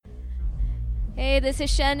Hey, this is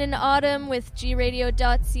Shannon Autumn with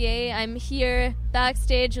gradio.ca. I'm here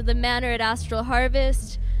backstage with the Manor at Astral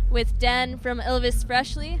Harvest with Dan from Illvis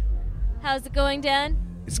Freshly. How's it going,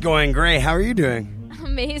 Dan? It's going great. How are you doing?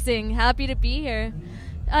 Amazing. Happy to be here.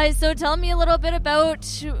 So tell me a little bit about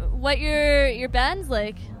what your band's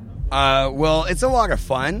like. Well, it's a lot of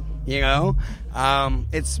fun, you know.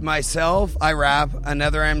 It's myself, I rap,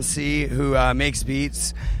 another MC who makes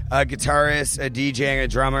beats, a guitarist, a DJ, and a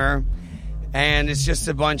drummer. And it's just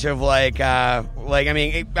a bunch of hopefully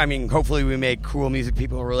we make cool music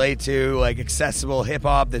people relate to, like accessible hip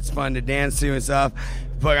hop that's fun to dance to and stuff.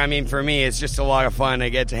 But I mean, for me, it's just a lot of fun. I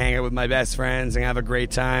get to hang out with my best friends and have a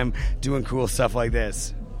great time doing cool stuff like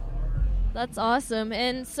this. That's awesome.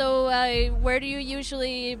 And so, where do you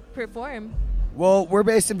usually perform? Well, we're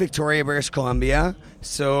based in Victoria, British Columbia.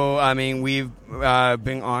 So, I mean, we've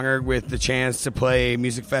been honored with the chance to play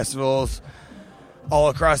music festivals all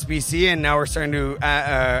across BC, and now we're starting to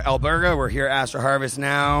Alberta. We're here at Astral Harvest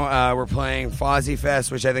now. We're playing Fozzie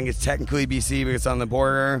Fest, which I think is technically BC, but it's on the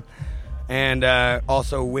border, and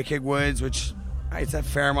also Wicked Woods, which it's at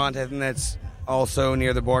Fairmont. I think that's also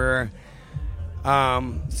near the border.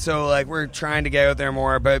 So like we're trying to get out there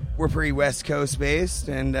more, but we're pretty West Coast based,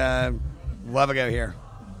 and love it out here.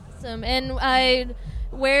 Awesome. And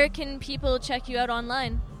where can people check you out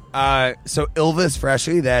online? So Illvis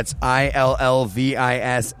Freshly, that's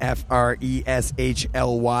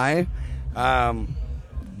ILLVISFRESHLY.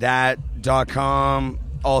 That.com,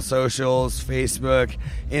 all socials, Facebook,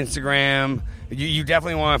 Instagram. You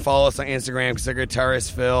definitely want to follow us on Instagram because our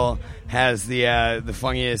guitarist Phil has the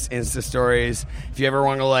funniest Insta stories. If you ever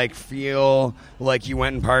want to like feel like you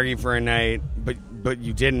went and partied for a night, but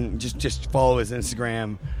you didn't, just follow his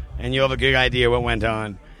Instagram and you'll have a good idea what went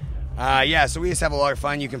on. So we just have a lot of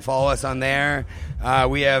fun. You can follow us on there.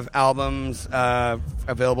 We have albums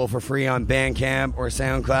available for free on Bandcamp or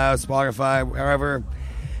SoundCloud, Spotify,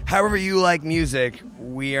 however you like music.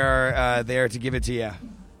 We are there to give it to you.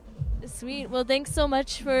 Sweet. Well, thanks so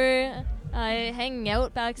much for hanging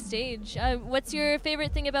out backstage. What's your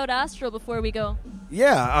favorite thing about Astral before we go?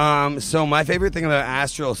 Yeah, so my favorite thing about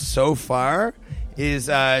Astral so far is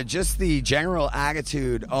just the general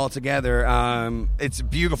attitude altogether. It's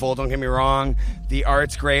beautiful, don't get me wrong. The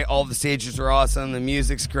art's great, all the stages are awesome, the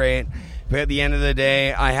music's great. But at the end of the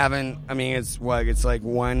day, it's like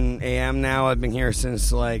 1 a.m. now. I've been here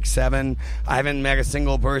since like 7. I haven't met a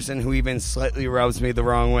single person who even slightly rubs me the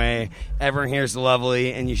wrong way. Everyone here is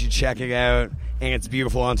lovely, and you should check it out. And it's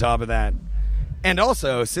beautiful on top of that. And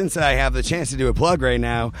also, since I have the chance to do a plug right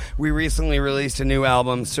now, we recently released a new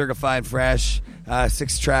album, Certified Fresh,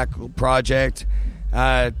 6-track project.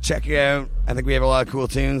 Check it out. I think we have a lot of cool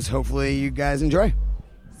tunes. Hopefully you guys enjoy.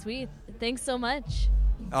 Sweet. Thanks so much.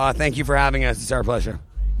 Thank you for having us. It's our pleasure.